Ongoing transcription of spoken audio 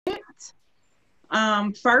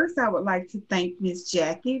First, I would like to thank Miss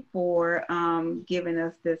Jackie for giving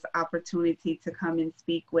us this opportunity to come and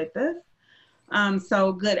speak with us.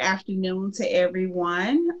 So, good afternoon to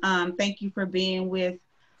everyone. Thank you for being with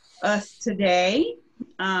us today.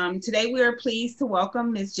 Today, we are pleased to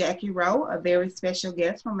welcome Miss Jackie Rowe, a very special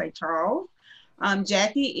guest from Lake Charles.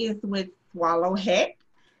 Jackie is with Swallow Heck,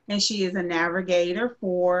 and she is a navigator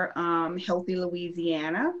for Healthy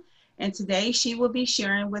Louisiana. And today she will be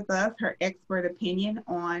sharing with us her expert opinion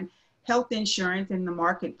on health insurance in the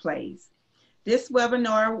marketplace. This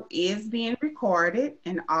webinar is being recorded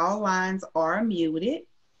and all lines are muted.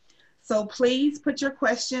 So please put your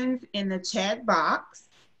questions in the chat box,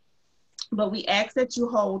 but we ask that you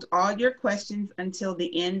hold all your questions until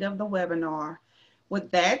the end of the webinar. With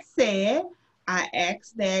that said, I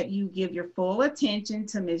ask that you give your full attention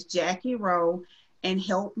to Ms. Jackie Rowe and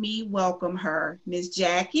help me welcome her. Ms.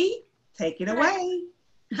 Jackie, take it away.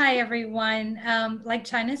 Hi, everyone. Like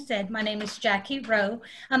China said, my name is Jackie Rowe.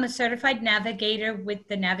 I'm a certified navigator with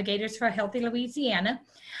the Navigators for Healthy Louisiana.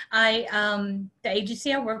 The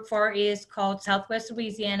agency I work for is called Southwest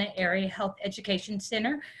Louisiana Area Health Education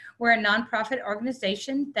Center. We're a nonprofit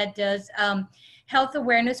organization that does health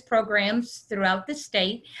awareness programs throughout the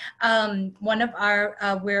state.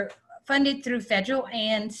 We're funded through federal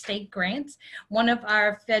and state grants. One of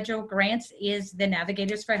our federal grants is the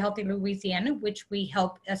Navigators for Healthy Louisiana, which we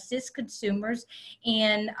help assist consumers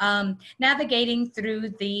in navigating through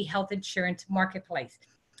the health insurance marketplace.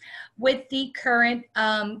 With the current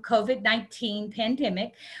COVID-19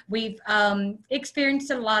 pandemic, we've experienced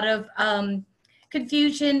a lot of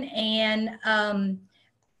confusion and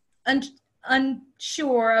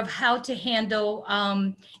unsure of how to handle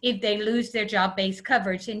if they lose their job-based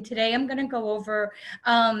coverage. And today I'm going to go over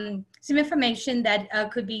some information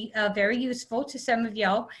that could be very useful to some of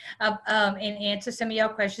y'all and answer some of y'all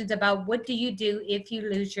questions about what do you do if you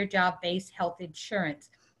lose your job-based health insurance.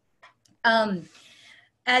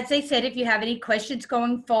 As I said, if you have any questions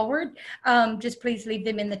going forward, just please leave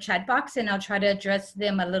them in the chat box and I'll try to address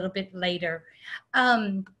them a little bit later.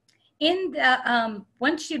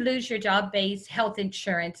 Once you lose your job-based health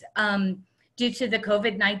insurance due to the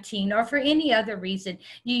COVID-19 or for any other reason,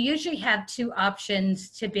 you usually have two options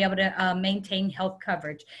to be able to maintain health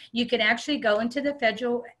coverage. You can actually go into the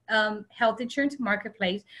federal health insurance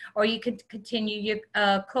marketplace, or you could continue your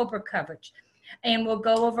COBRA coverage. And we'll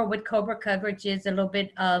go over what COBRA coverage is a little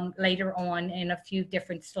bit later on in a few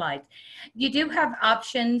different slides. You do have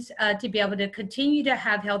options to be able to continue to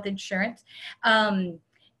have health insurance.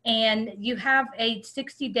 And you have a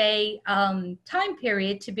 60-day time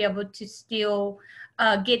period to be able to still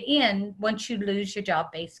get in once you lose your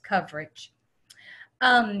job-based coverage.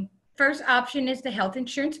 First option is the health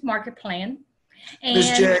insurance market plan.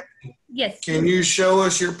 Ms. Jack, yes. Can you show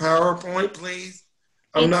us your PowerPoint, please?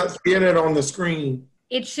 I'm not seeing it on the screen.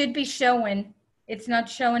 It should be showing. It's not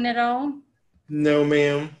showing at all? No,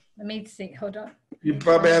 ma'am. Let me see. Hold on. You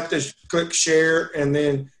probably have to click share and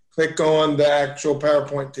then click on the actual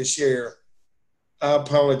PowerPoint to share. I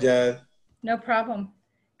apologize. No problem.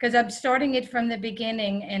 Because I'm starting it from the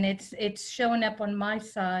beginning and it's showing up on my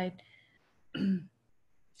side.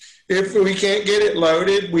 If we can't get it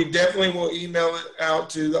loaded, we definitely will email it out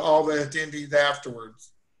to all the attendees afterwards.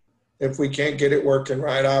 If we can't get it working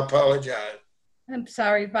right, I apologize. I'm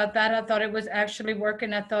sorry about that. I thought it was actually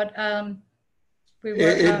working. I thought we were.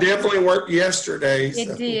 It definitely worked yesterday.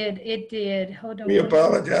 It did. It did. Hold on. We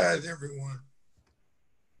apologize, everyone.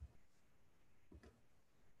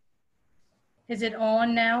 Is it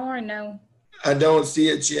on now or no? I don't see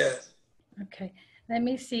it yet. Okay. Let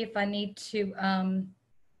me see if I need to.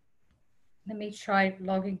 Let me try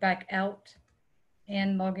logging back out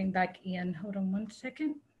and logging back in. Hold on one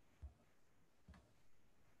second.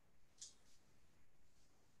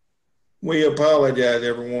 We apologize,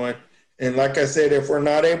 everyone. And like I said, if we're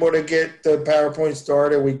not able to get the PowerPoint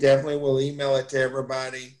started, we definitely will email it to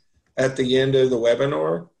everybody at the end of the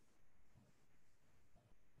webinar.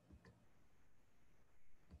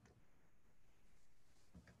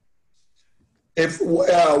 If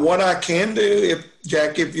what I can do,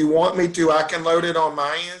 Jack, if you want me to, I can load it on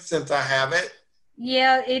my end since I have it.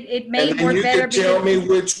 Yeah, it may work you better. You can tell me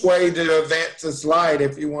which way to advance the slide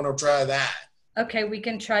if you want to try that. Okay, we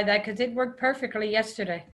can try that because it worked perfectly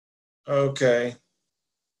yesterday. Okay.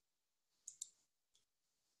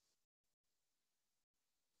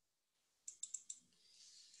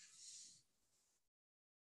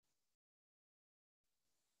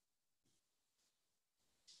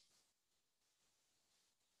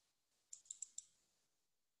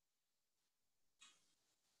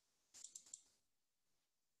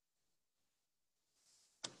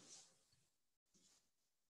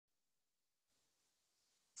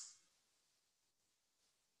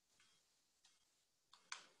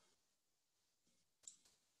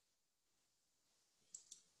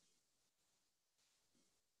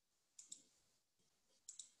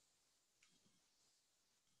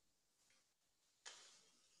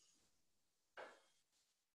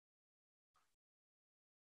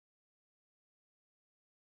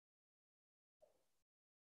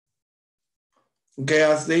 Okay,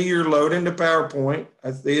 I see you're loading the PowerPoint.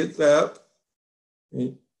 I see it's up.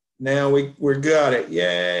 Now we're got it.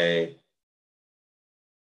 Yay.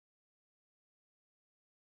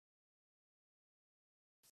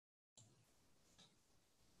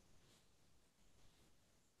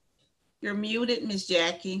 You're muted, Miss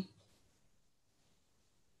Jackie.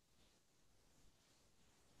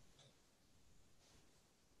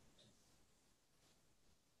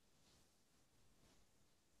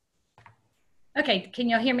 Okay, can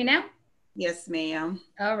y'all hear me now? Yes, ma'am.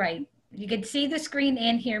 All right. You can see the screen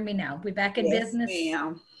and hear me now. We're back in Yes, business.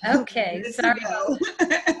 ma'am. Okay, Good sorry. to go.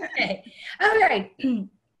 Okay. All right.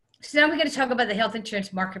 So now we're going to talk about the health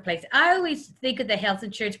insurance marketplace. I always think of the health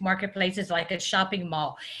insurance marketplace as like a shopping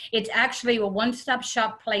mall. It's actually a one-stop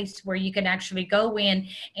shop place where you can actually go in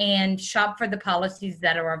and shop for the policies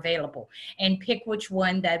that are available and pick which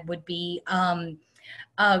one that would be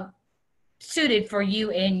suited for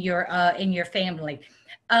you and your family.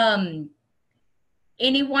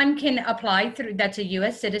 Anyone can apply through, that's a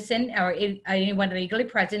U.S. citizen or anyone legally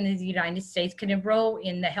present in the United States can enroll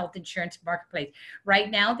in the health insurance marketplace. Right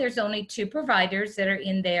now, there's only 2 providers that are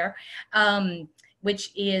in there, which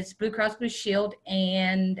is Blue Cross Blue Shield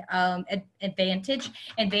and Advantage.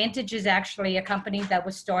 Advantage is actually a company that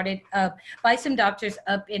was started by some doctors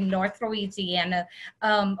up in North Louisiana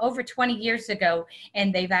over 20 years ago,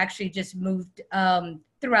 and they've actually just moved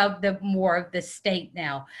throughout more of the state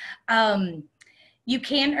now. You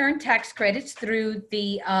can earn tax credits through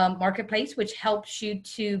the marketplace, which helps you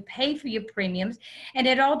to pay for your premiums. And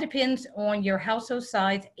it all depends on your household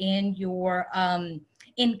size and your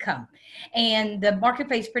income. And the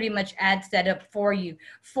marketplace pretty much adds that up for you.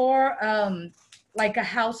 For like a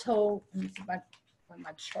household, let me see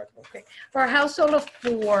my chart real quick. For a household of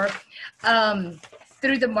 4,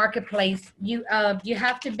 through the marketplace, you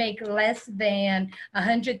have to make less than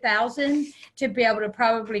 100,000 to be able to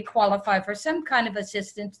probably qualify for some kind of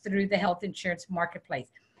assistance through the health insurance marketplace.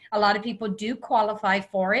 A lot of people do qualify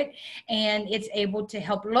for it, and it's able to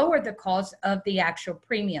help lower the cost of the actual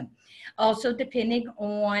premium. Also, depending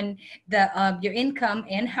on your income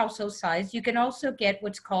and household size, you can also get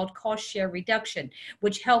what's called cost share reduction,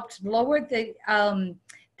 which helps lower the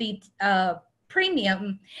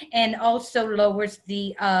premium and also lowers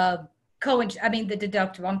the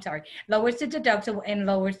deductible, I'm sorry, lowers the deductible and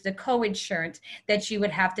lowers the co-insurance that you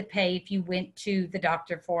would have to pay if you went to the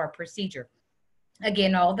doctor for a procedure.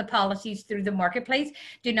 Again, all the policies through the marketplace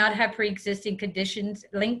do not have pre-existing conditions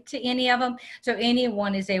linked to any of them. So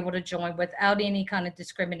anyone is able to join without any kind of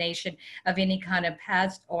discrimination of any kind of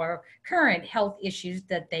past or current health issues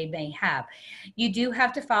that they may have. You do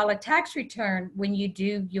have to file a tax return when you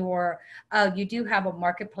do you do have a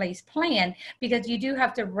marketplace plan, because you do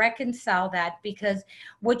have to reconcile that, because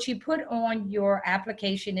what you put on your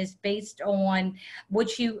application is based on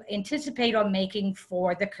what you anticipate on making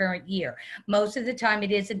for the current year. Most of the time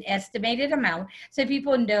it is an estimated amount, so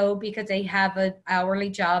people know, because they have an hourly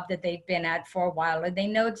job that they've been at for a while and they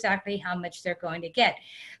know exactly how much they're going to get.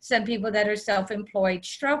 Some people that are self-employed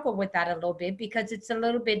struggle with that a little bit because it's a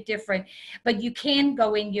little bit different, but you can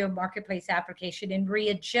go in your marketplace application and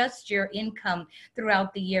readjust your income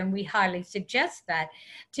throughout the year, and we highly suggest that,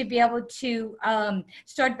 to be able to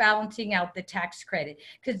start balancing out the tax credit,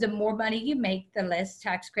 because the more money you make, the less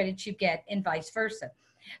tax credits you get, and vice versa.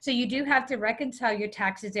 So you do have to reconcile your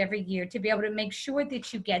taxes every year to be able to make sure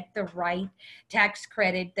that you get the right tax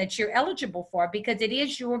credit that you're eligible for, because it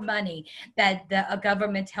is your money that the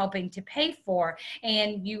government's helping to pay for,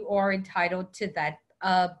 and you are entitled to that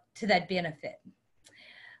benefit.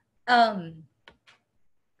 Go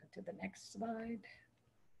to the next slide.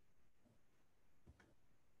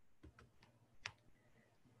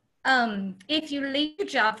 If you leave your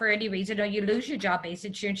job for any reason, or you lose your job-based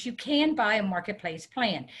insurance, you can buy a marketplace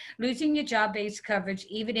plan. Losing your job-based coverage,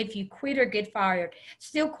 even if you quit or get fired,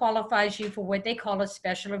 still qualifies you for what they call a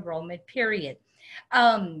special enrollment period.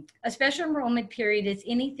 A special enrollment period is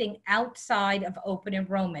anything outside of open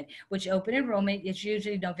enrollment, which open enrollment is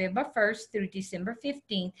usually November 1st through December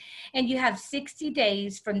 15th, and you have 60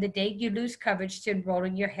 days from the date you lose coverage to enroll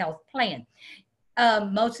in your health plan.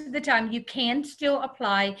 Most of the time you can still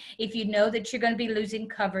apply if you know that you're going to be losing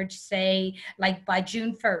coverage, say like by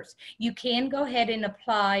June 1st. You can go ahead and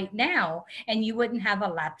apply now, and you wouldn't have a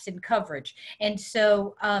lapse in coverage. And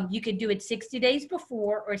so you could do it 60 days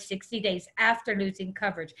before or 60 days after losing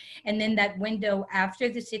coverage. And then that window after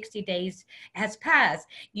the 60 days has passed,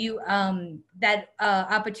 that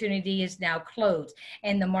opportunity is now closed,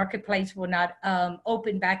 and the marketplace will not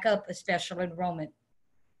open back up a special enrollment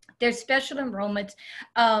There's special enrollments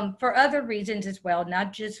for other reasons as well,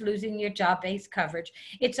 not just losing your job-based coverage.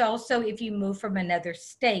 It's also if you move from another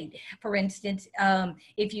state. For instance,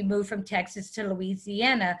 if you move from Texas to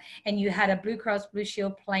Louisiana and you had a Blue Cross Blue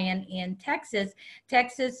Shield plan in Texas,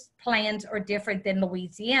 Texas plans are different than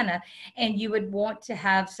Louisiana, and you would want to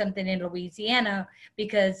have something in Louisiana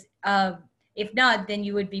because if not, then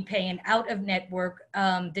you would be paying out-of-network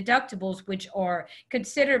deductibles, which are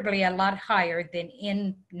considerably a lot higher than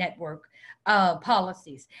in-network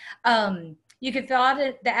policies. You can fill out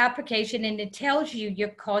the application, and it tells you your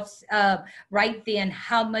costs right then,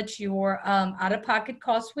 how much your out-of-pocket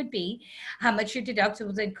costs would be, how much your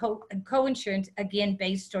deductibles and co-insurance, again,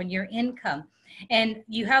 based on your income. And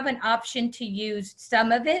you have an option to use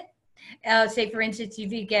some of it. Say, for instance,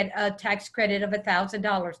 if you get a tax credit of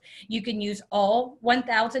 $1,000, you can use all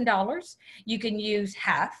 $1,000, you can use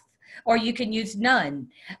half, or you can use none.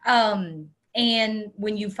 And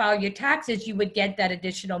when you file your taxes, you would get that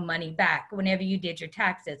additional money back whenever you did your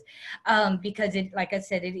taxes, because it, like I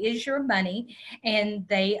said, it is your money, and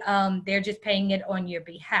they're just paying it on your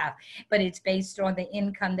behalf, but it's based on the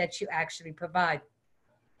income that you actually provide.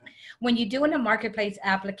 When you're doing a marketplace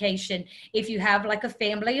application, if you have like a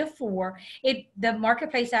family of 4, the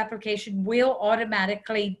marketplace application will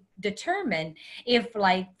automatically determine if,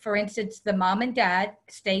 like, for instance, the mom and dad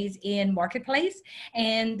stays in marketplace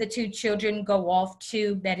and the 2 children go off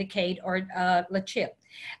to Medicaid or La CHIP.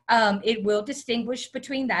 It will distinguish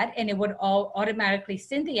between that, and it would all automatically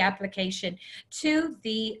send the application to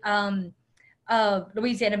the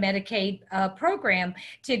Louisiana Medicaid program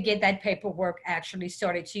to get that paperwork actually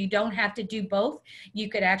started. So you don't have to do both. You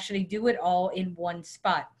could actually do it all in one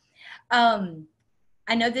spot.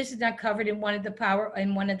 I know this is not covered in one of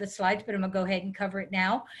the slides, but I'm gonna go ahead and cover it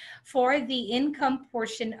now. For the income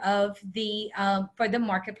portion of the for the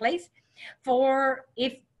marketplace,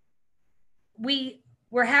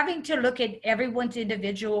 we're having to look at everyone's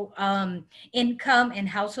individual income and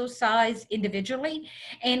household size individually,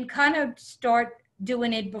 and kind of start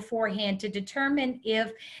doing it beforehand to determine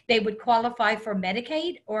if they would qualify for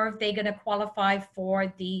Medicaid or if they're going to qualify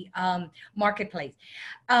for the marketplace.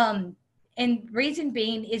 And reason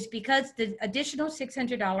being is because the additional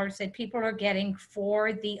 $600 that people are getting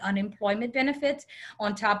for the unemployment benefits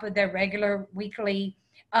on top of their regular weekly,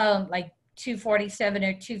 like $247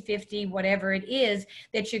 or $250, whatever it is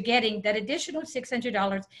that you're getting, that additional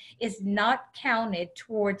 $600 is not counted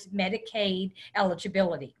towards Medicaid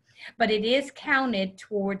eligibility, but it is counted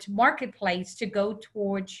towards marketplace to go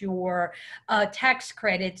towards your tax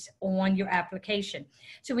credits on your application.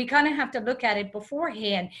 So we kind of have to look at it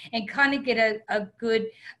beforehand and kind of get a good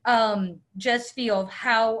just feel of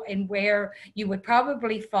how and where you would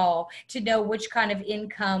probably fall to know which kind of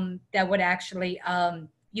income that would actually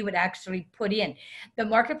you would actually put in. The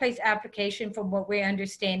marketplace application, from what we're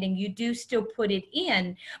understanding, you do still put it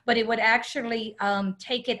in, but it would actually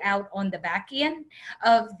take it out on the back end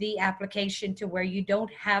of the application to where you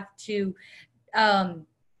don't have to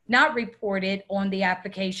not report it on the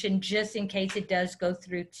application, just in case it does go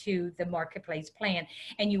through to the marketplace plan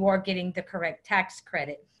and you are getting the correct tax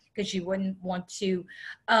credit, because you wouldn't want to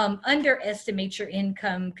underestimate your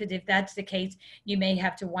income, because if that's the case, you may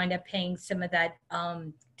have to wind up paying some of that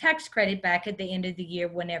tax credit back at the end of the year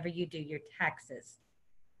whenever you do your taxes.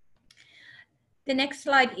 The next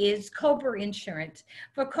slide is COBRA insurance.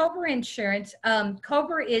 For COBRA insurance,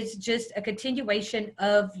 COBRA is just a continuation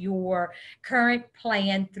of your current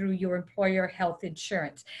plan through your employer health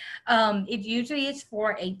insurance. It usually is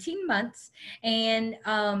for 18 months, and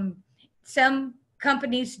some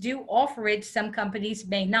companies do offer it. Some companies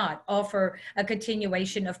may not offer a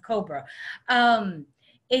continuation of COBRA.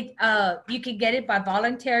 You can get it by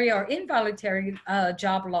voluntary or involuntary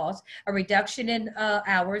job loss, a reduction in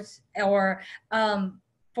hours, or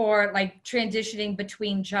for like transitioning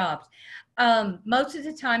between jobs. Most of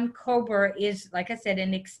the time, COBRA is, like I said,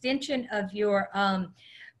 an extension of your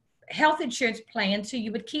health insurance plan. So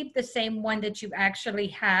you would keep the same one that you actually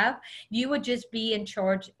have. You would just be in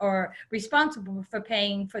charge or responsible for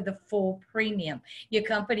paying for the full premium. Your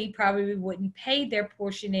company probably wouldn't pay their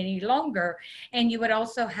portion any longer, and you would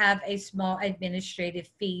also have a small administrative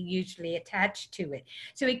fee usually attached to it.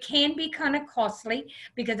 So it can be kind of costly,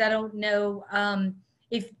 because I don't know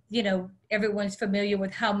if everyone's familiar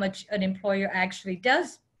with how much an employer actually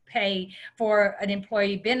does pay for an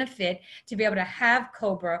employee benefit to be able to have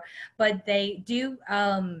COBRA, but they do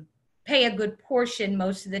pay a good portion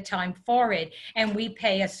most of the time for it, and we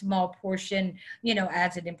pay a small portion,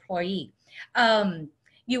 as an employee.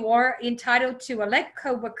 You are entitled to elect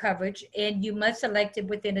COBRA coverage, and you must elect it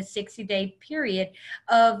within a 60-day period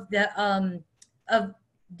of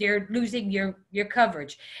they're losing your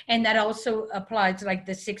coverage. And that also applies like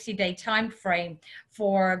the 60-day time frame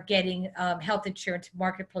for getting health insurance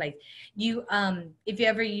marketplace. You if you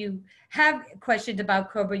ever you have questions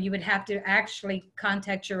about COBRA, you would have to actually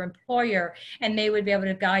contact your employer, and they would be able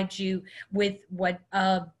to guide you with what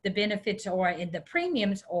the benefits are and the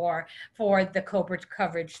premiums are for the COBRA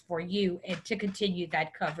coverage for you, and to continue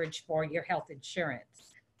that coverage for your health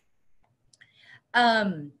insurance.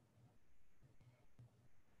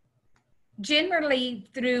 Generally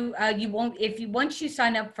through you won't, if you once you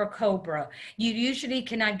sign up for COBRA, you usually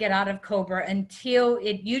cannot get out of COBRA until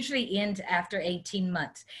it usually ends after 18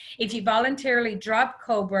 months. If you voluntarily drop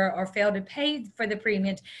COBRA or fail to pay for the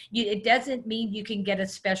premiums, it doesn't mean you can get a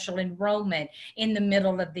special enrollment in the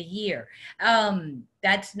middle of the year.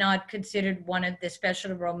 That's not considered one of the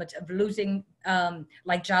special enrollments of losing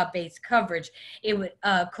like job-based coverage. It would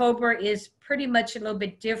COBRA is pretty much a little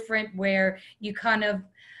bit different, where you kind of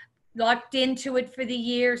locked into it for the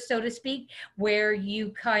year, so to speak, where you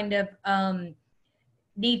kind of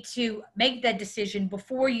need to make that decision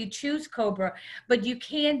before you choose COBRA, but you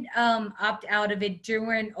can opt out of it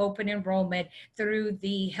during open enrollment through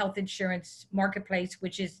the health insurance marketplace,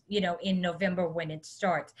 which is, you know, in November when it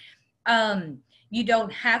starts. You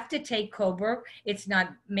don't have to take COBRA. It's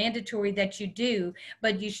not mandatory that you do,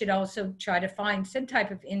 but you should also try to find some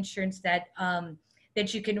type of insurance that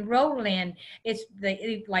that you can enroll in. It's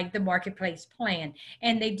like the marketplace plan.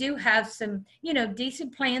 And they do have some, you know,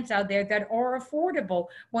 decent plans out there that are affordable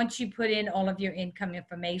once you put in all of your income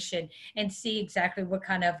information and see exactly what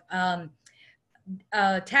kind of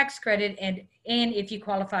tax credit and if you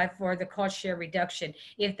qualify for the cost share reduction,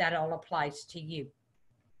 if that all applies to you.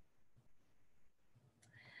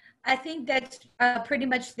 I think that's pretty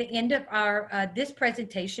much the end of our this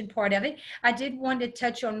presentation part of it. I did want to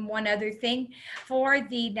touch on one other thing. For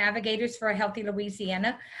the Navigators for a Healthy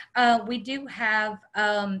Louisiana, we do have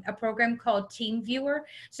a program called Team Viewer.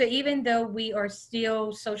 So even though we are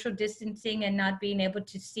still social distancing and not being able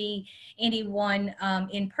to see anyone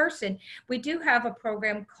in person, we do have a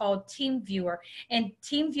program called Team Viewer. And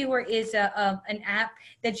Team Viewer is an app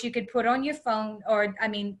that you could put on your phone, or I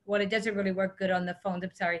mean, well, it doesn't really work good on the phone,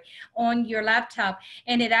 I'm sorry, on your laptop,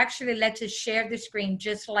 and it actually lets us share the screen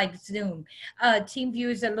just like Zoom.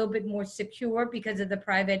 TeamViewer is a little bit more secure because of the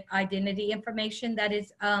private identity information that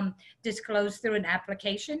is disclosed through an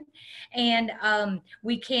application, and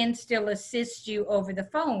we can still assist you over the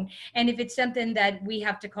phone. And if it's something that we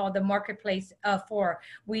have to call the marketplace for,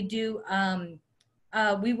 we do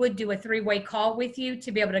we would do a three-way call with you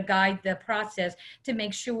to be able to guide the process to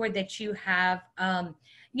make sure that you have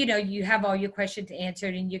you know, you have all your questions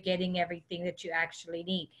answered and you're getting everything that you actually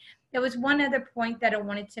need. There was one other point that I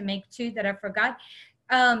wanted to make too that I forgot.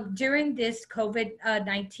 During this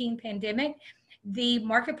COVID-19 pandemic, the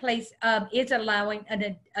marketplace is allowing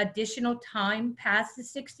an additional time past the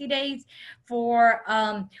 60 days for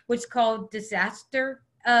what's called disaster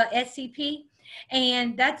SCP.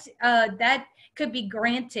 And that's that could be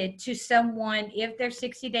granted to someone if their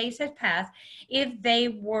 60 days has passed, if they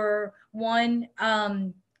were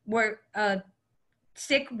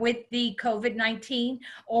sick with the COVID-19,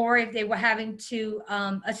 or if they were having to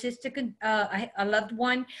assist a loved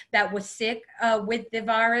one that was sick with the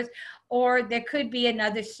virus, or there could be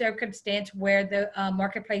another circumstance where the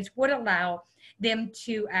marketplace would allow them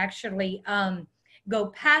to actually go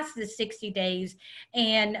past the 60 days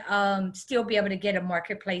and still be able to get a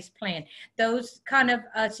marketplace plan. Those kind of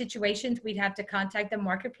situations, we'd have to contact the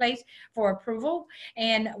marketplace for approval,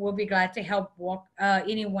 and we'll be glad to help walk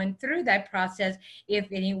anyone through that process if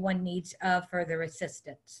anyone needs further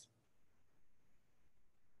assistance.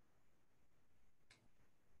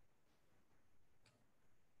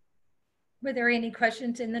 Were there any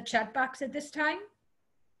questions in the chat box at this time?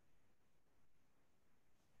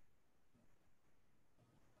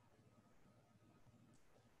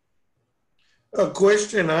 A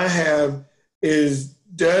question I have is,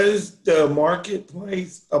 does the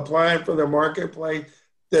marketplace, applying for the marketplace,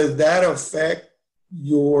 does that affect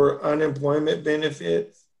your unemployment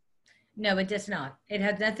benefits? No, it does not. It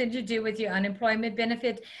has nothing to do with your unemployment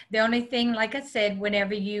benefits. The only thing, like I said,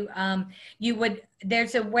 whenever you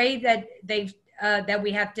there's a way that that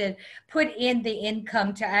we have to put in the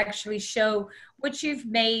income to actually show what you've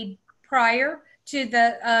made prior to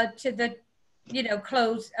the you know,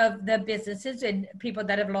 close of the businesses and people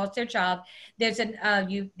that have lost their job. There's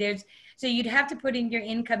so you'd have to put in your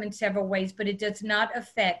income in several ways, but it does not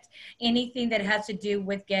affect anything that has to do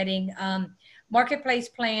with getting Marketplace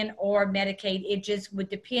plan or Medicaid. It just would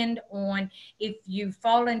depend on if you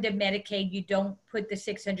fall into Medicaid, you don't put the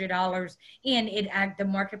 $600 in. The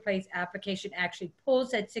Marketplace application actually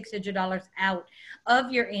pulls that $600 out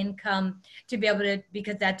of your income to be able to,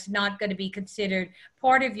 because that's not going to be considered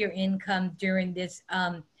part of your income during this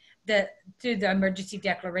through the emergency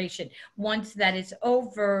declaration. Once that is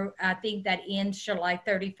over, I think that ends July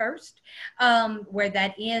 31st, where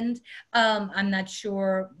that ends. I'm not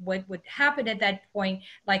sure what would happen at that point.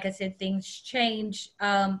 Like I said, things change,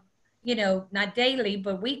 not daily,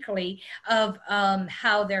 but weekly, of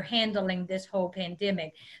how they're handling this whole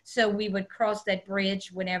pandemic. So we would cross that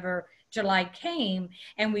bridge whenever July came,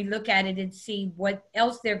 and we look at it and see what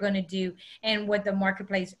else they're going to do and what the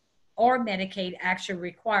Marketplace or Medicaid actually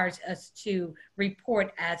requires us to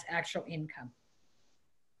report as actual income.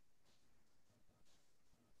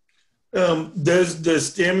 Does the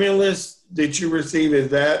stimulus that you receive, is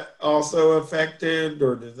that also affected,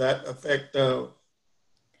 or does that affect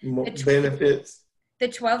benefits? The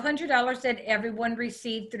 $1,200 that everyone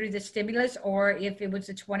received through the stimulus, or if it was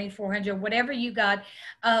the $2,400, whatever you got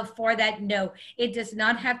for that, no, it does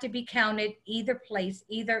not have to be counted either place,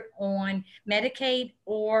 either on Medicaid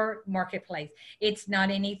or Marketplace. It's not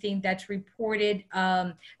anything that's reported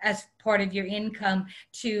as part of your income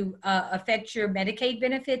to affect your Medicaid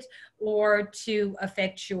benefits or to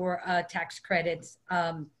affect your tax credits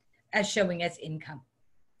as showing as income.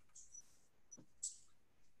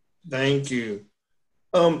 Thank you.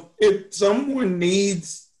 If someone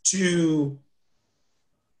needs to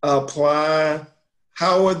apply,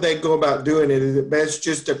 how would they go about doing it? Is it best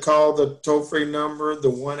just to call the toll-free number, the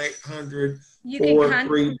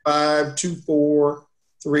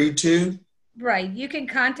 1-800-435-2432? Right. You can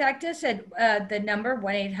contact us at the number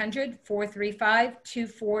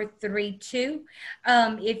 1-800-435-2432.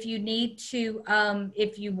 If you need to,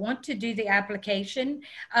 if you want to do the application,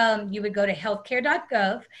 you would go to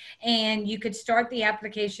healthcare.gov and you could start the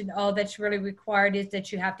application. All that's really required is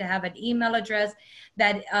that you have to have an email address,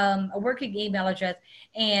 that a working email address,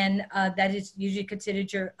 and that is usually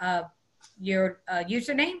considered your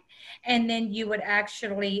username. And then you would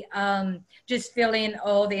actually just fill in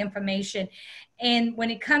all the information. And when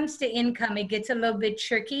it comes to income, it gets a little bit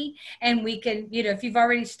tricky. And we can, if you've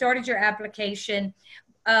already started your application,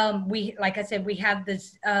 like I said, we have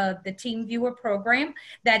this the Team Viewer program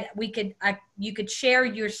that you could share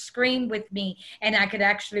your screen with me, and I could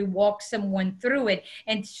actually walk someone through it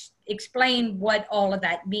and explain what all of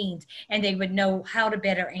that means, and they would know how to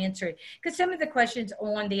better answer it. Because some of the questions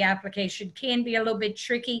on the application can be a little bit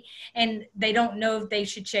tricky, and they don't know if they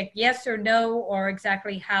should check yes or no, or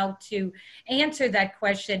exactly how to answer that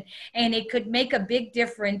question. And it could make a big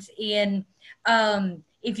difference in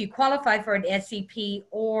if you qualify for an SEP,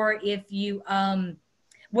 or if you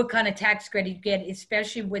what kind of tax credit you get,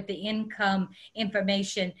 especially with the income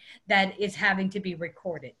information that is having to be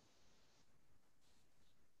recorded.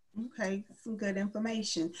 Okay, some good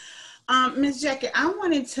information. Ms. Jackie, I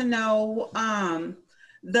wanted to know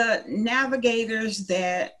the navigators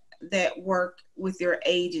that work with your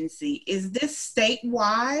agency, is this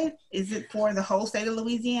statewide? Is it for the whole state of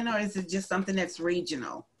Louisiana, or is it just something that's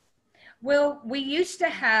regional? Well, we used to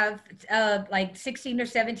have like 16 or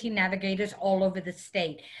 17 navigators all over the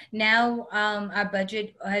state. Now our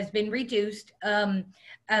budget has been reduced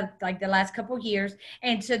like the last couple of years.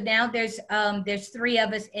 And so now there's 3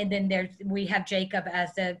 of us, and then we have Jacob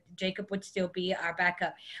Jacob would still be our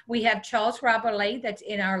backup. We have Charles Rabelais, that's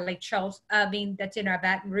in our Lake Charles, that's in our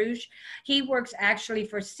Baton Rouge. He works actually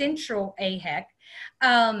for Central AHEC.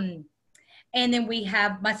 And then we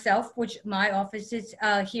have myself, which my office is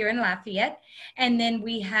here in Lafayette. And then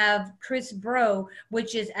we have Chris Bro,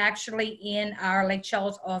 which is actually in our Lake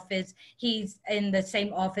Charles office. He's in the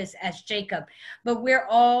same office as Jacob. But we're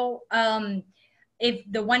all, if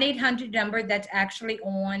the 1-800 number that's actually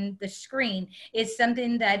on the screen is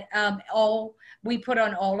something that we put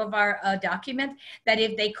on all of our documents, that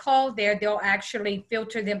if they call there, they'll actually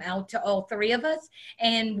filter them out to all 3 of us.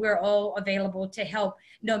 And we're all available to help,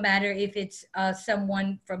 no matter if it's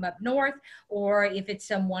someone from up north or if it's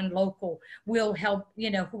someone local. We'll help,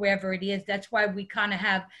 whoever it is. That's why we kind of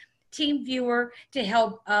have Team Viewer to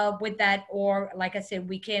help with that. Or like I said,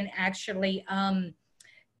 we can actually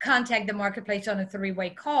contact the Marketplace on a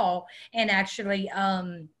 3-way call and actually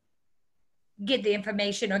get the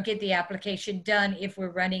information or get the application done if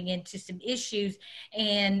we're running into some issues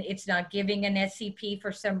and it's not giving an SCP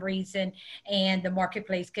for some reason, and the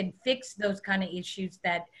Marketplace can fix those kind of issues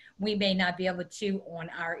that we may not be able to on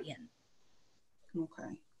our end.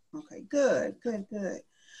 Okay, good.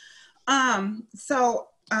 So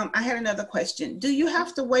I had another question. Do you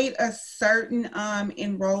have to wait a certain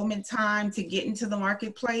enrollment time to get into the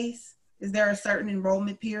marketplace? Is there a certain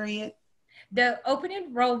enrollment period? The open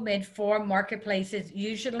enrollment for Marketplace is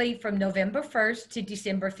usually from November 1st to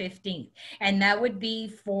December 15th. And that would be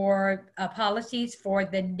for policies for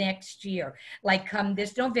the next year. Like come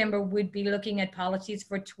this November, we'd be looking at policies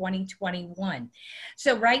for 2021.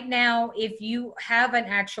 So right now, if you have an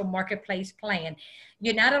actual Marketplace plan,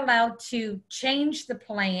 you're not allowed to change the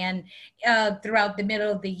plan throughout the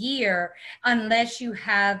middle of the year unless you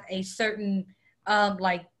have a certain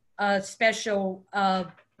like special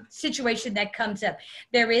situation that comes up.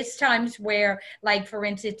 There is times where, like for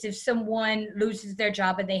instance, if someone loses their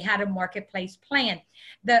job and they had a marketplace plan,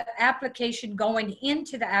 the application going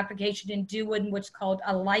into the application and doing what's called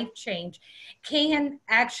a life change can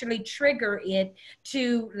actually trigger it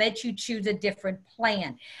to let you choose a different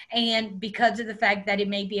plan. And because of the fact that it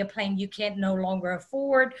may be a plan you can't no longer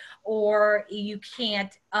afford, or you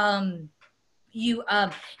can't you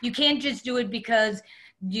can't just do it because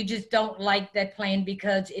you just don't like that plan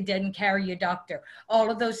because it doesn't carry your doctor.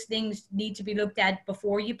 All of those things need to be looked at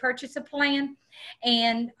before you purchase a plan.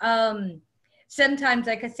 And sometimes,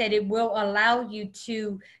 like I said, it will allow you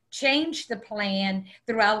to change the plan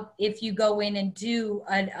throughout if you go in and do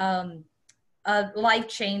a life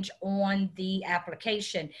change on the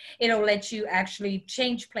application. It'll let you actually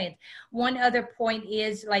change plans. One other point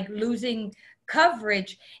is like losing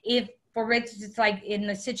coverage. If for instance, like in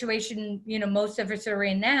the situation, you know, most of us are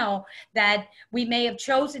in now, that we may have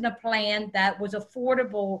chosen a plan that was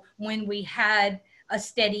affordable when we had a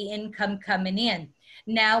steady income coming in.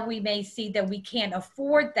 Now we may see that we can't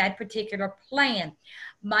afford that particular plan.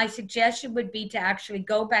 My suggestion would be to actually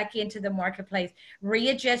go back into the marketplace,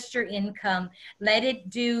 readjust your income, let it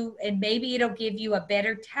do, and maybe it'll give you a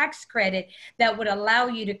better tax credit that would allow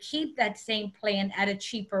you to keep that same plan at a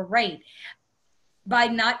cheaper rate. By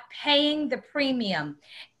not paying the premium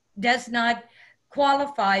does not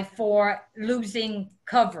qualify for losing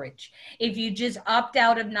coverage. If you just opt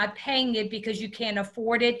out of not paying it because you can't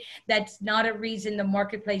afford it, that's not a reason the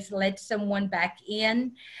marketplace lets someone back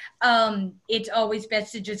in. It's always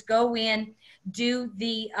best to just go in, do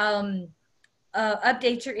the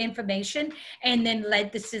update your information, and then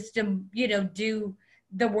let the system, you know, do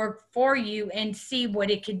the work for you and see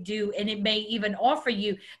what it can do. And it may even offer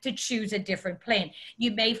you to choose a different plan.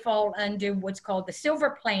 You may fall under what's called the silver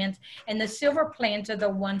plans, and the silver plans are the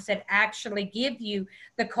ones that actually give you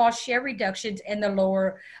the cost share reductions and the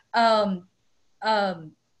lower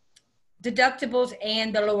deductibles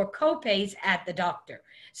and the lower copays at the doctor.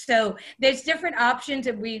 So there's different options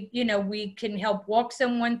that we, you know, we can help walk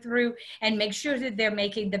someone through and make sure that they're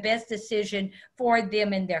making the best decision for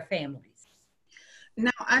them and their families.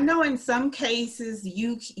 Now, I know in some cases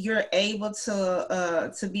you're able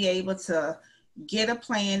to be able to get a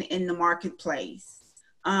plan in the marketplace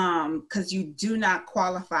because you do not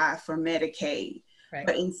qualify for Medicaid. Right.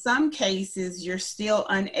 But in some cases, you're still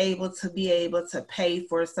unable to be able to pay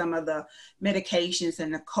for some of the medications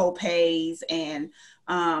and the co-pays and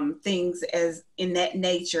things as in that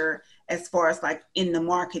nature, as far as like in the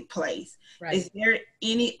marketplace. Right. Is there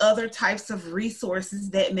any other types of resources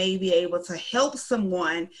that may be able to help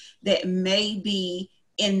someone that may be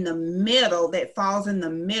in the middle, that falls in the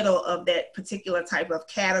middle of that particular type of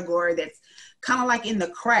category that's kind of like in the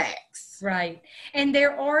cracks? Right. And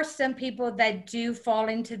there are some people that do fall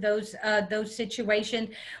into those situations.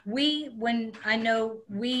 When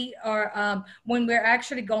we're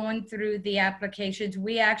actually going through the applications,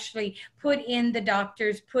 we actually put in the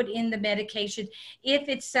doctors, put in the medications. If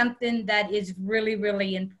it's something that is really,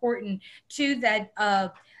 really important to that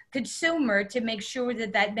consumer, to make sure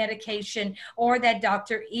that that medication or that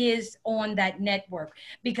doctor is on that network.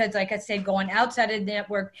 Because like I said, going outside of the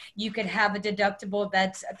network, you could have a deductible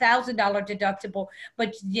that's $1,000 deductible,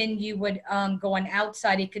 but then you would going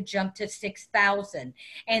outside, it could jump to $6,000.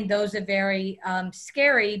 And those are very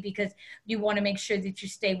scary because you want to make sure that you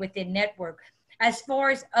stay within network. As far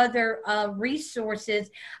as other resources,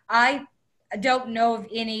 I don't know of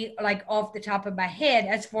any like off the top of my head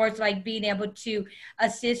as far as like being able to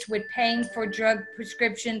assist with paying for drug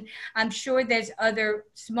prescriptions. I'm sure there's other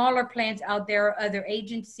smaller plans out there, other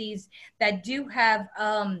agencies that do have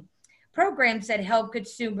programs that help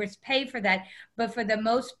consumers pay for that. But for the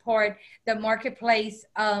most part, the marketplace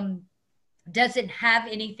doesn't have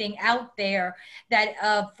anything out there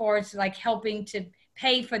that for us like helping to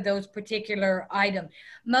pay for those particular items.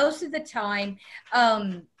 Most of the time,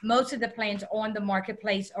 most of the plans on the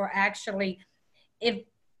marketplace are actually, if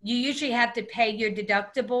you usually have to pay your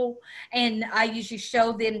deductible, and I usually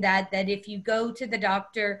show them that if you go to the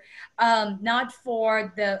doctor, not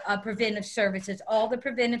for the preventive services, all the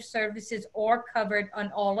preventive services are covered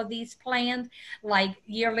on all of these plans, like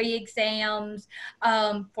yearly exams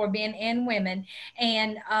for men and women,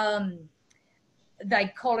 and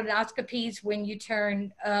like colonoscopies when you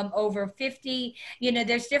turn over 50.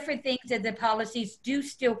 There's different things that the policies do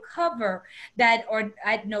still cover that are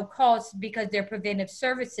at no cost because they're preventive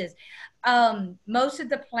services. Most of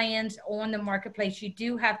the plans on the marketplace, you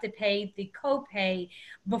do have to pay the copay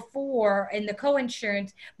before, and the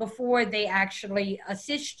co-insurance before they actually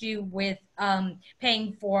assist you with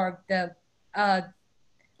paying for the uh,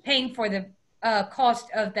 cost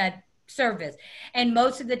of that service. And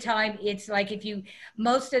most of the time it's like,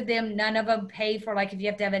 most of them, none of them pay for, like, if you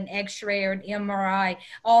have to have an x-ray or an MRI,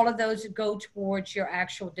 all of those go towards your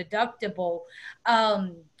actual deductible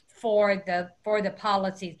for the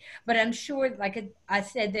policies. But I'm sure, like I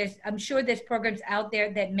said, I'm sure there's programs out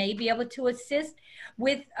there that may be able to assist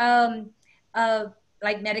with uh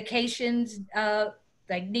like medications,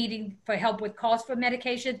 like needing for help with cost for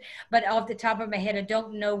medications. But off the top of my head, I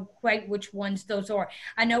don't know quite which ones those are.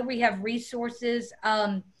 I know we have resources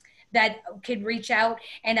that could reach out,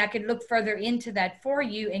 and I could look further into that for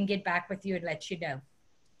you and get back with you and let you know.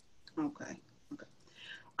 Okay.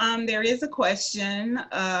 There is a question.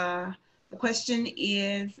 The question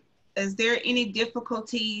is there any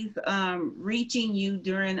difficulties reaching you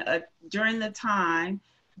during the time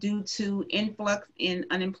due to influx in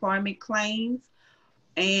unemployment claims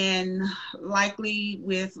and likely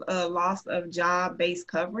with a loss of job-based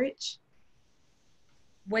coverage?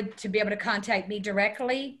 To be able to contact me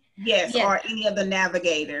directly? Yes, or any of the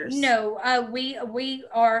navigators. No, we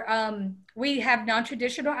have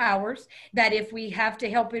non-traditional hours that if we have to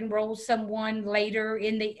help enroll someone later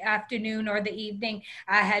in the afternoon or the evening.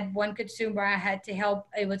 I had one consumer I had to help.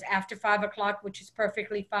 It was after 5 o'clock, which is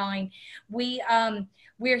perfectly fine.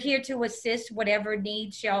 We're here to assist whatever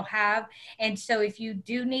needs y'all have. And so if you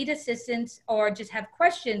do need assistance or just have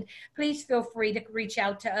questions, please feel free to reach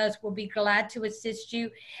out to us. We'll be glad to assist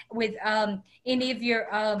you with any of your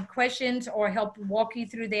questions, or help walk you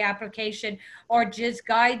through the application, or just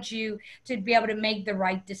guide you to be able to make the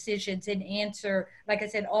right decisions and answer, like I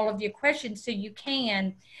said, all of your questions, so you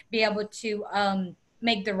can be able to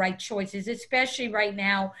make the right choices, especially right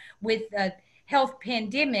now with the health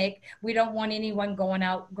pandemic. We don't want anyone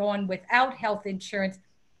going without health insurance.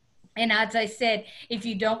 And as I said, if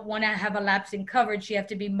you don't want to have a lapse in coverage, you have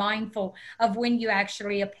to be mindful of when you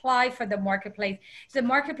actually apply for the marketplace. So the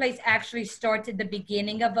marketplace actually starts at the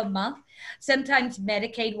beginning of a month. Sometimes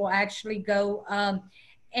Medicaid will actually go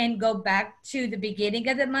back to the beginning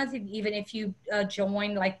of the month. Even if you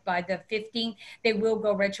join like by the 15th, they will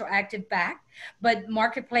go retroactive back. But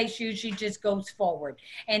marketplace usually just goes forward.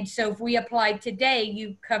 And so if we applied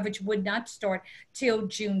today, coverage would not start till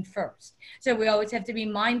June 1st. So we always have to be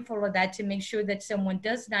mindful of that to make sure that someone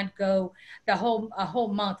does not go a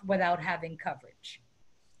whole month without having coverage.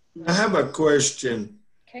 I have a question.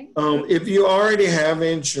 Okay. If you already have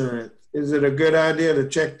insurance, is it a good idea to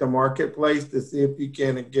check the marketplace to see if you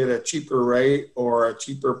can get a cheaper rate or a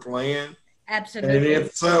cheaper plan? Absolutely. And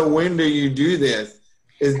if so, when do you do this?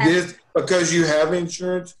 Is this because you have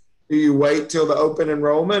insurance? Do you wait till the open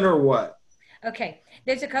enrollment or what? Okay,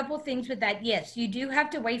 there's a couple of things with that. Yes, you do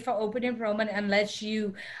have to wait for open enrollment unless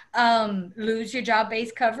you lose your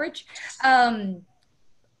job-based coverage.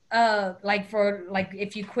 Like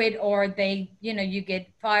if you quit, or you get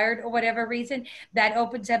fired or whatever reason, that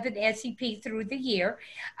opens up an SEP through the year.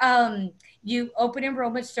 You open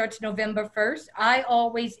enrollment starts November 1st. I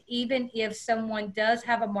always, even if someone does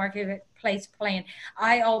have a marketplace plan,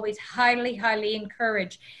 I always highly, highly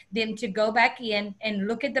encourage them to go back in and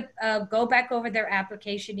look at go back over their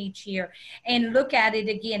application each year and look at it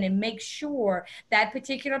again and make sure that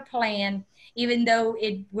particular plan, even though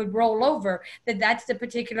it would roll over, that's the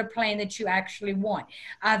particular plan that you actually want.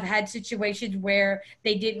 I've had situations where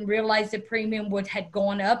they didn't realize the premium had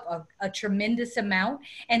gone up a tremendous amount,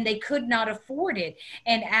 and they could not afford it.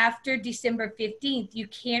 And after December 15th, you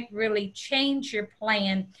can't really change your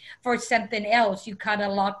plan for something else. You kind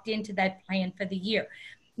of locked into that plan for the year.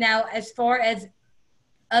 Now, as far as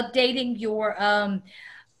updating your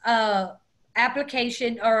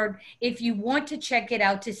application, or if you want to check it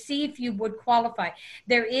out to see if you would qualify,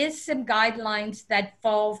 there is some guidelines that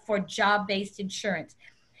fall for job-based insurance.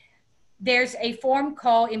 there's a form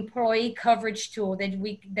called Employee Coverage Tool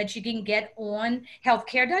that you can get on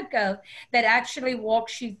healthcare.gov that actually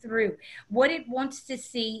walks you through. What it wants to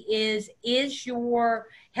see is your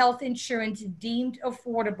health insurance deemed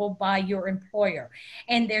affordable by your employer?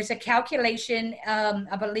 And there's a calculation,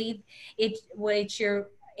 I believe it's your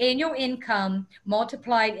annual income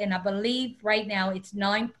multiplied, and I believe right now it's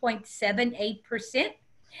 9.78%,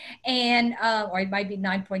 and or it might be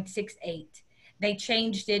 9.68. They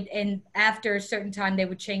changed it, and after a certain time they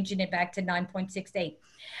were changing it back to 9.68.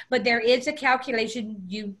 But there is a calculation,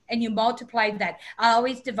 you multiply that. I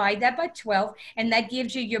always divide that by 12, and that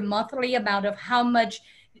gives you your monthly amount of how much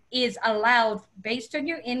is allowed based on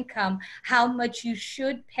your income, how much you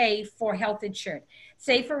should pay for health insurance.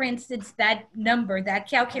 Say, for instance, that number, that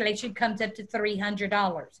calculation comes up to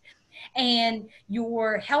 $300, and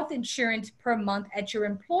your health insurance per month at your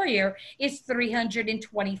employer is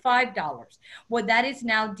 $325. Well, that is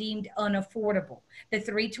now deemed unaffordable. The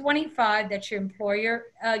 $325 that your employer,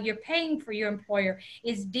 you're paying for your employer,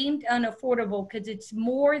 is deemed unaffordable because it's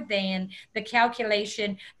more than the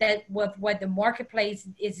calculation that what the marketplace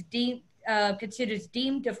is deemed considers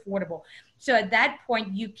deemed affordable. So at that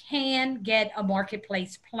point, you can get a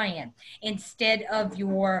marketplace plan instead of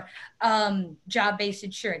your job-based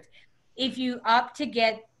insurance. If you opt to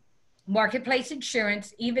get marketplace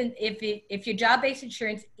insurance, even if your job-based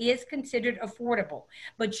insurance is considered affordable,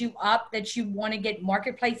 but you opt that you want to get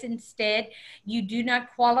marketplace instead, you do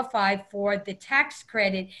not qualify for the tax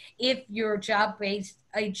credit if your job-based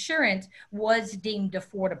insurance was deemed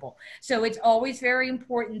affordable. So it's always very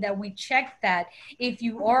important that we check that if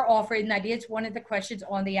you are offered, and that is one of the questions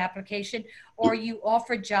on the application, or you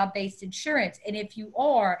offer job-based insurance. And if you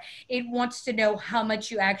are, it wants to know how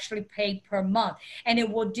much you actually pay per month, and it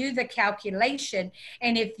will do the calculation.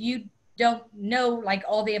 And if you don't know like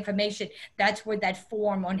all the information, that's where that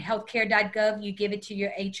form on healthcare.gov, you give it to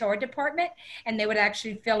your HR department, and they would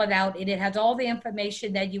actually fill it out, and it has all the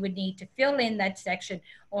information that you would need to fill in that section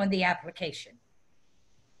on the application.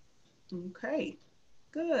 Okay,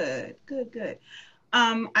 good, good, good.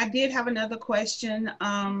 I did have another question.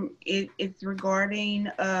 It's regarding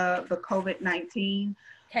the COVID-19.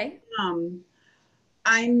 Okay.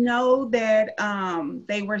 I know that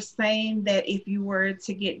they were saying that if you were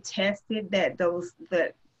to get tested, that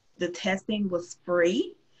the testing was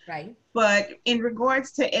free. Right. But in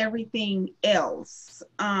regards to everything else,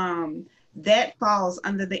 that falls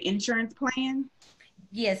under the insurance plan.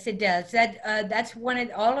 Yes, it does. That's one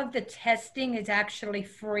of all of the testing is actually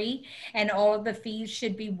free, and all of the fees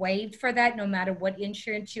should be waived for that, no matter what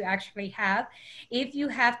insurance you actually have. If you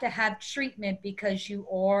have to have treatment because you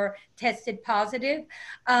are tested positive,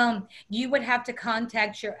 you would have to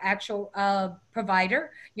contact your actual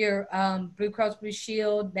provider, your Blue Cross Blue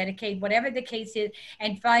Shield, Medicaid, whatever the case is,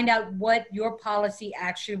 and find out what your policy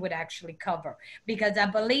actually would actually cover. Because I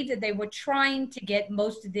believe that they were trying to get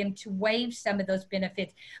most of them to waive some of those benefits,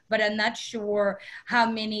 but I'm not sure how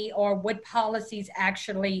many or what policies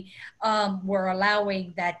actually were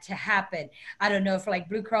allowing that to happen. I don't know if like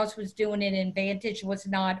Blue Cross was doing it and Vantage was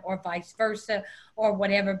not, or vice versa, or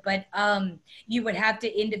whatever, but you would have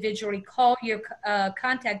to individually call your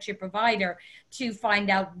contact your provider to find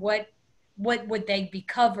out what would they be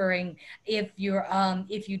covering if you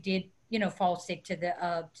did fall sick to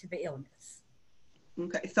the illness.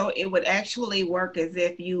 Okay, so it would actually work as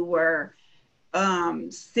if you were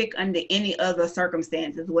sick under any other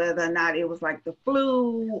circumstances, whether or not it was like the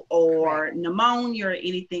flu or Correct. pneumonia or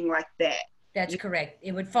anything like that. That's correct.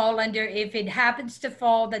 It would fall under, if it happens to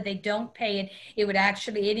fall that they don't pay it, it would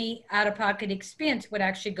actually, any out-of-pocket expense would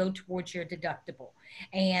actually go towards your deductible.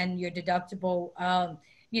 And your deductible,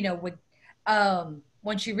 would,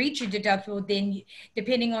 once you reach your deductible, then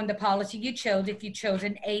depending on the policy you chose, if you chose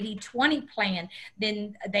an 80-20 plan,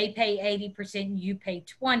 then they pay 80%, you pay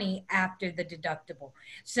 20 after the deductible.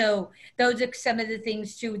 So those are some of the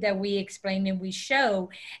things too that we explain and we show.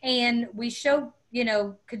 And we show,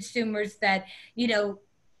 consumers that,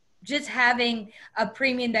 just having a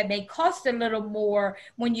premium that may cost a little more,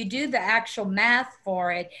 when you do the actual math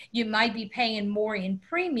for it, you might be paying more in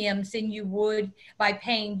premiums than you would by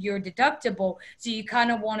paying your deductible. So you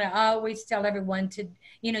kind of want to always tell everyone to,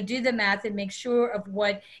 do the math and make sure of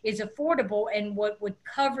what is affordable and what would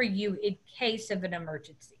cover you in case of an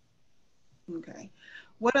emergency. Okay.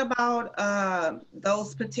 What about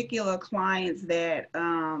those particular clients that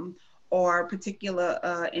or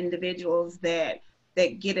particular individuals that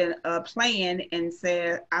get a plan and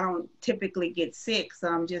say, I don't typically get sick, so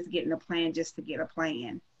I'm just getting a plan just to get a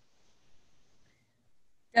plan?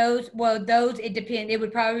 Those, it depends. It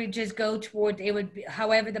would probably just go towards, it would be,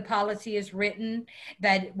 however the policy is written,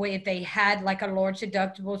 that way if they had like a large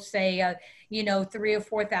deductible, say, you know,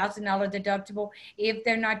 $3,000 or $4,000 deductible, if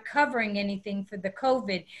they're not covering anything for the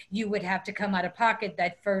COVID, you would have to come out of pocket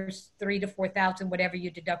that first 3 to 4,000, whatever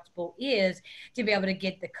your deductible is, to be able to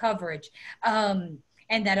get the coverage. And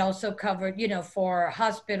that also covered, you know, for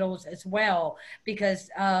hospitals as well, because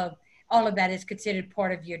all of that is considered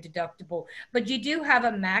part of your deductible. But you do have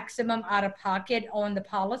a maximum out of pocket on the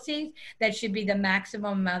policies. That should be the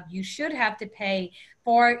maximum amount you should have to pay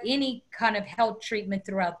for any kind of health treatment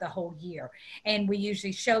throughout the whole year. And we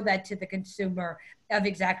usually show that to the consumer of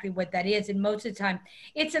exactly what that is. And most of the time,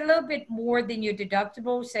 it's a little bit more than your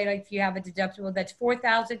deductible. Say, like if you have a deductible that's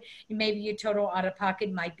 4,000, maybe your total out of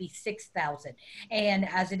pocket might be 6,000. And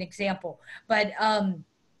as an example, but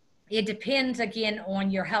it depends again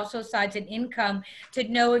on your household size and income to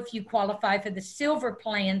know if you qualify for the silver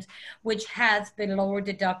plans, which has the lower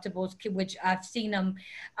deductibles, which I've seen them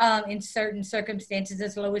in certain circumstances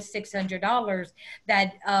as low as $600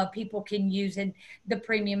 that people can use, and the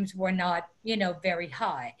premiums were not, you know, very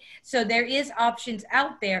high. So there is options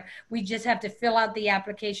out there. We just have to fill out the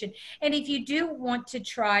application. And if you do want to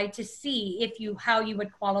try to see if you, how you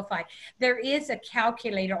would qualify, there is a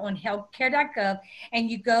calculator on healthcare.gov, and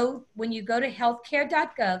you go, when you go to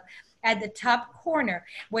healthcare.gov, at the top corner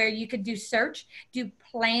where you could do search, do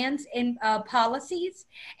plans and policies,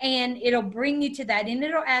 and it'll bring you to that, and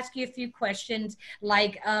it'll ask you a few questions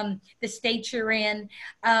like the state you're in,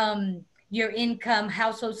 your income,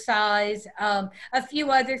 household size, a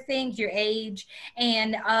few other things, your age,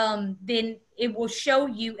 and then it will show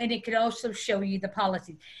you, and it could also show you the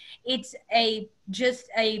policies. It's just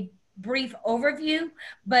a brief overview,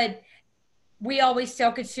 but we always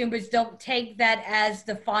tell consumers, don't take that as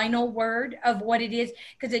the final word of what it is,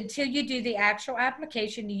 because until you do the actual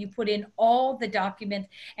application, you put in all the documents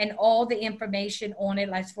and all the information on it,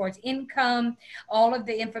 as far as income, all of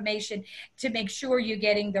the information, to make sure you're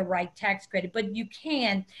getting the right tax credit. But you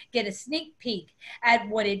can get a sneak peek at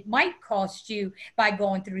what it might cost you by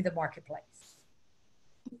going through the marketplace.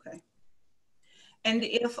 Okay. And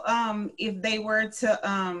if they were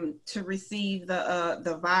to receive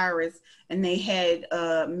the virus and they had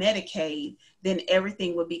Medicaid, then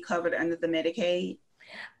everything would be covered under the Medicaid?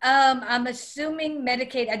 I'm assuming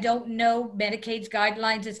Medicaid, I don't know Medicaid's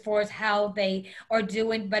guidelines as far as how they are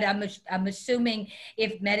doing, but I'm assuming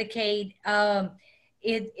if Medicaid,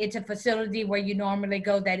 it's a facility where you normally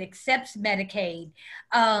go that accepts Medicaid,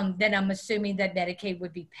 then I'm assuming that Medicaid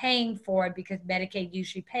would be paying for it, because Medicaid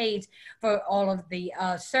usually pays for all of the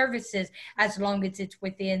services as long as it's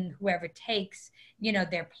within whoever takes, you know,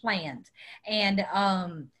 their plans. And,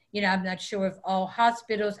 you know, I'm not sure if all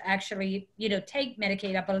hospitals actually, you know, take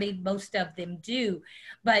Medicaid. I believe most of them do,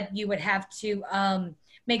 but you would have to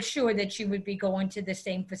make sure that you would be going to the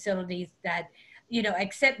same facilities that, you know,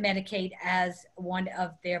 accept Medicaid as one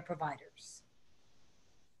of their providers.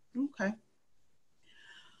 Okay.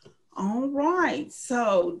 All right.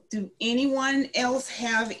 So do anyone else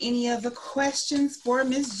have any other questions for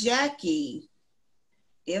Ms. Jackie?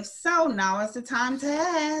 If so, now is the time to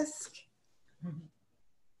ask.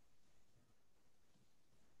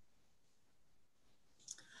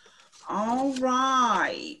 All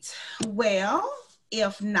right. Well,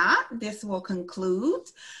 if not, this will conclude.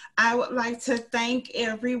 I would like to thank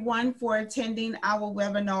everyone for attending our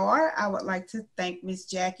webinar. I would like to thank Ms.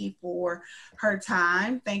 Jackie for her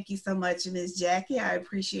time. Thank you so much, Ms. Jackie. I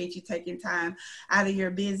appreciate you taking time out of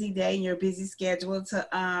your busy day and your busy schedule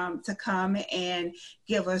to come and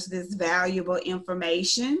give us this valuable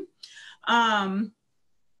information.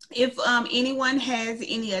 If anyone has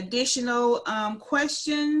any additional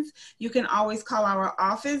questions, you can always call our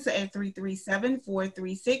office at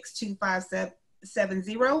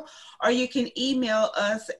 337-436-2570, or you can email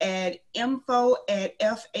us at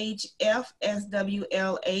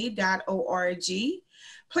info@FHFSWLA.org.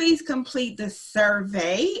 Please complete the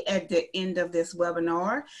survey at the end of this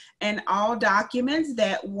webinar, and all documents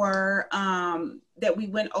that were that we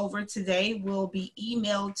went over today will be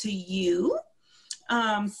emailed to you.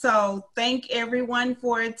 So thank everyone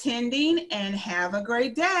for attending, and have a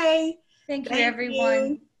great day. Thank you,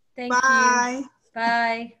 everyone. Thank Bye. you.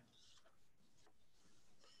 Bye.